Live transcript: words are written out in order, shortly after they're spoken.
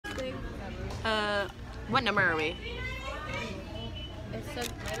What number are we? It said,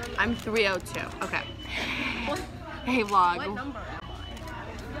 I don't know. I'm 302. Okay. What? Hey vlog. What number am I?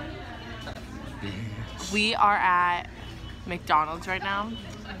 We are at McDonald's right now.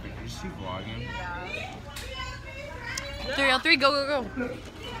 Is she vlogging? Yeah. 303, go, go, go.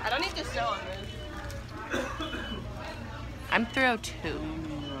 I don't need to show on this. I'm 302.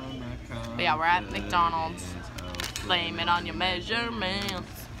 But yeah, we're at McDonald's. Blame it on your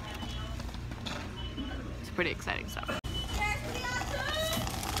measurements. It's pretty exciting stuff.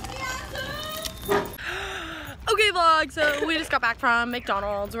 Okay vlog, so we just got back from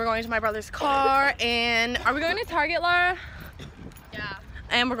McDonald's. We're going to my brother's car, and are we going to Target, Laura? Yeah.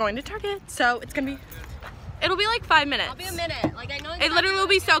 And we're going to Target, so it's gonna be, it'll be like 5 minutes. I'll be a minute. Like I know. It literally will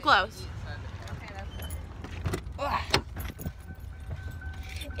be so close. Okay, that's good.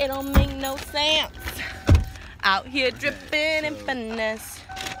 It don't make no sense. Out here dripping in finesse.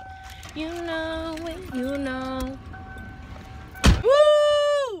 You know it, you know.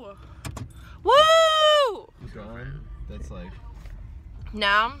 Woo! Woo! Gone? That's like.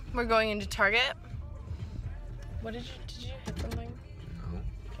 Now we're going into Target. What did you hit something? No.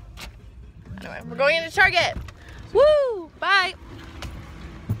 Anyway, we're going into Target. Woo! Bye.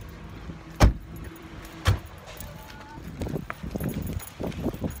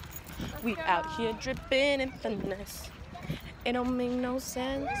 We out here dripping in finesse. It don't make no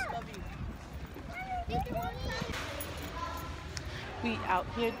sense. We out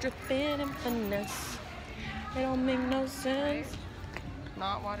here dripping in finesse. It don't make no sense.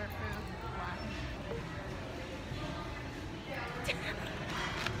 Not waterproof.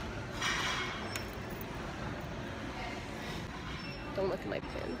 Don't look at my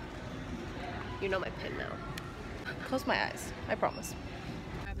pin. You know my pin now. Close my eyes. I promise.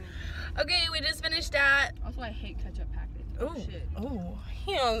 Okay, we just finished at. Also, I hate ketchup packets. Oh shit. Oh,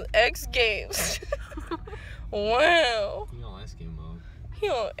 he on X Games. Wow. You on ice game mode. He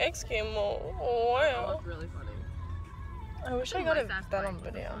on X Game mode. That Wow. was really funny. I wish I got Nice ass that on bike.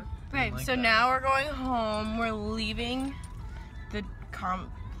 video. I Okay, like so that. now we're going home. We're leaving the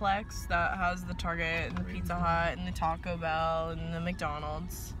complex that has the Target and the Pizza Hut and the Taco Bell and the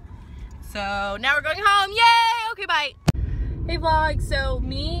McDonald's. So now we're going home. Yay! Okay, bye. Hey vlog, so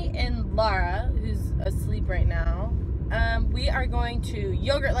me and Lara, who's asleep right now, we are going to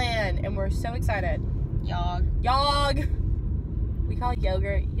Yogurtland and we're so excited. Yog. Yog! We call it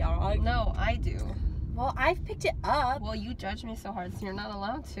yogurt yog. No, I do. Well, I've picked it up. Well, you judge me so hard, so you're not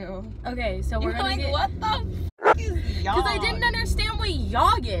allowed to. Okay, so we're You're gonna like, get... what the f is yog? Because I didn't understand what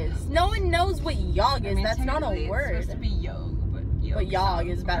yog is. No one knows what yog is. I mean, That's not a technically, It's word. supposed to be yog, But yog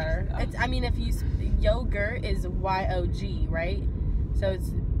sounds is better. worse. It's, I mean, if you yogurt is Y-O-G, right? So it's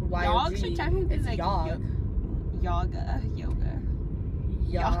Y-O-G. Yog should technically be It's like yog. Yoga. Yoga.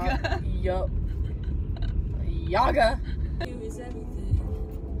 Yoga.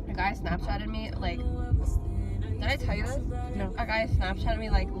 A guy Snapchatted me, like, did I tell you this? No. A guy Snapchatted me,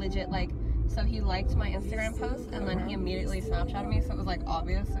 like, legit, like, so he liked my Instagram post, and then he immediately Snapchatted me, so it was, like,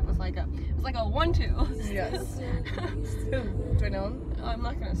 obvious. It was like a 1-2. Yes. Who? Do I know him? I'm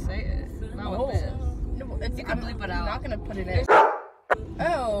not gonna say it. Not Oh. with this. No, it's, You can bleep it out. I'm not gonna put it in.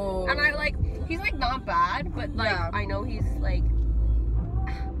 Oh. And I, like, he's, like, not bad, but, like, Yeah. I know he's, like,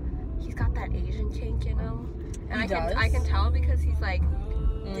 he's got that Asian kink, you know? And He I can tell because he's, like,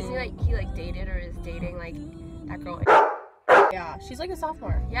 isn't he, like, dated or is dating, like, that girl. Yeah, she's like a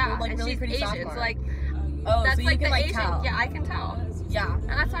sophomore. Yeah, like and really she's pretty Asian, sophomore. so, like, oh, that's so you like can the like Asian. tell. Yeah, I can tell. Yeah. And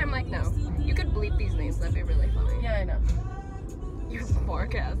that's why I'm like, no. You could bleep these names. That'd be really funny. Yeah, I know. Your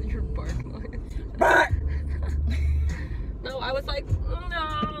bark ass. Your bark noise. No, I was like,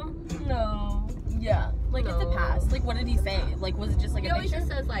 no. No. Yeah. Like it's a No. pass. Like what did he say? Like was it just like He a always picture?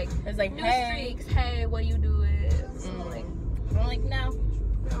 just says like, It's like new hey. streaks. Hey, what you doing? Mm. Like, I'm like no.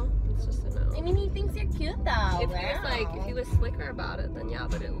 no. It's just a no. I mean he thinks you're cute though. If he was like, if he was slicker about it, then yeah.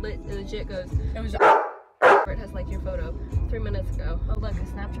 But it legit goes. It was It has like your photo 3 minutes ago. Oh look, a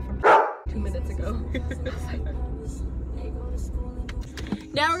Snapchat from 2 minutes ago.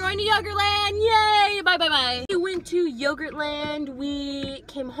 Now we're going to Yogurtland! Yay! Bye bye bye! We went to Yogurtland, we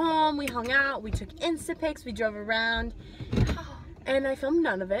came home, we hung out, we took Instapics, we drove around, and I filmed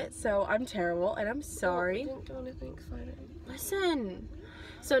none of it, so I'm terrible, and I'm sorry. I didn't do anything exciting. Listen!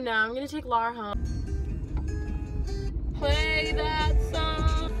 So now I'm gonna take Lara home. Play that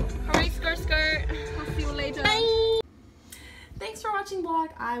song. Hurry, skirt, skirt. I'll see you later. Bye! Thanks for watching vlog.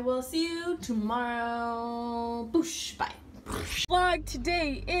 I will see you tomorrow. Boosh! Bye! Vlog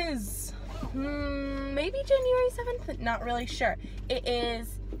today is maybe January 7th, not really sure. It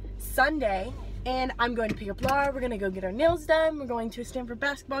is Sunday and I'm going to pick up Laura. We're gonna go get our nails done. We're going to a Stanford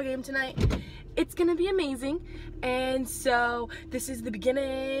basketball game tonight. It's gonna be amazing. And so this is the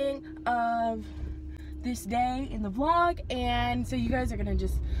beginning of this day in the vlog, and so you guys are gonna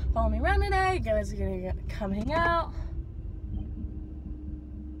just follow me around today. You guys are gonna come hang out.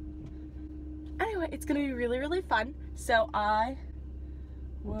 Anyway, it's gonna be really, really fun. So I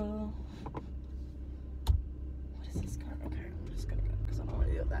will. What is this car? Okay, I'm just gonna go because I don't want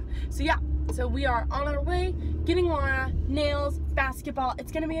to deal with that. So yeah, so we are on our way, getting Laura, nails, basketball.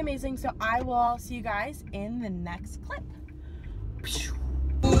 It's gonna be amazing. So I will see you guys in the next clip.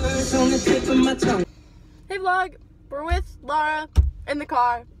 Hey vlog, we're with Laura in the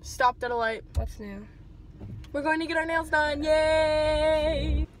car, stopped at a light. What's new? We're going to get our nails done,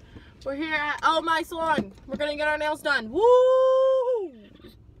 yay! We're here at Oh My Salon. We're gonna get our nails done, woo!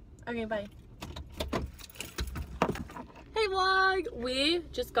 Okay, bye. Hey vlog, we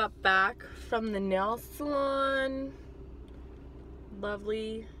just got back from the nail salon.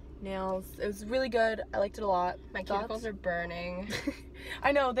 Lovely nails, it was really good, I liked it a lot. My cuticles are burning.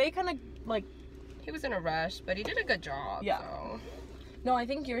 I know, they kind of like, He was in a rush, but he did a good job. Yeah. So. no, I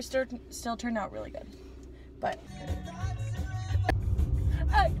think yours still turned out really good. But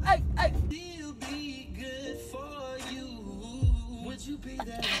I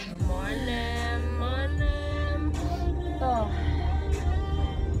Morning. oh.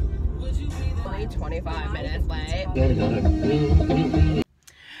 Only 25 minutes late.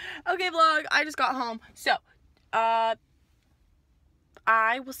 Okay vlog, I just got home. So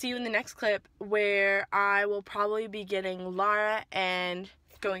I will see you in the next clip where I will probably be getting Laura and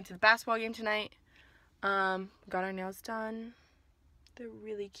going to the basketball game tonight. Got our nails done. They're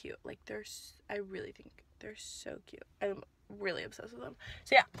really cute. Like I really think they're so cute. I'm really obsessed with them.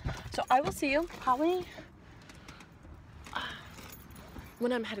 So yeah, so I will see you probably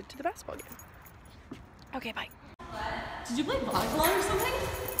when I'm headed to the basketball game. Okay, bye. Did you play volleyball or something?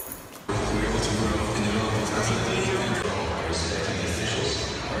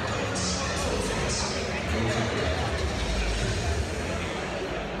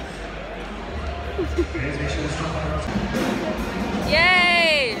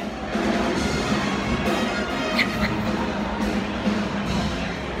 Yay!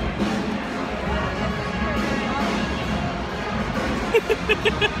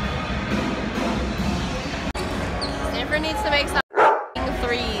 Stanford needs to make some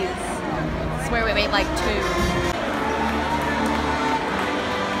threes. I swear we made like 2.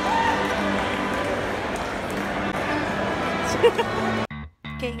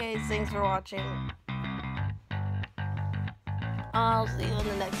 Okay guys, thanks for watching. I'll see you in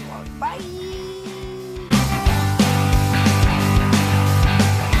the next vlog. Bye!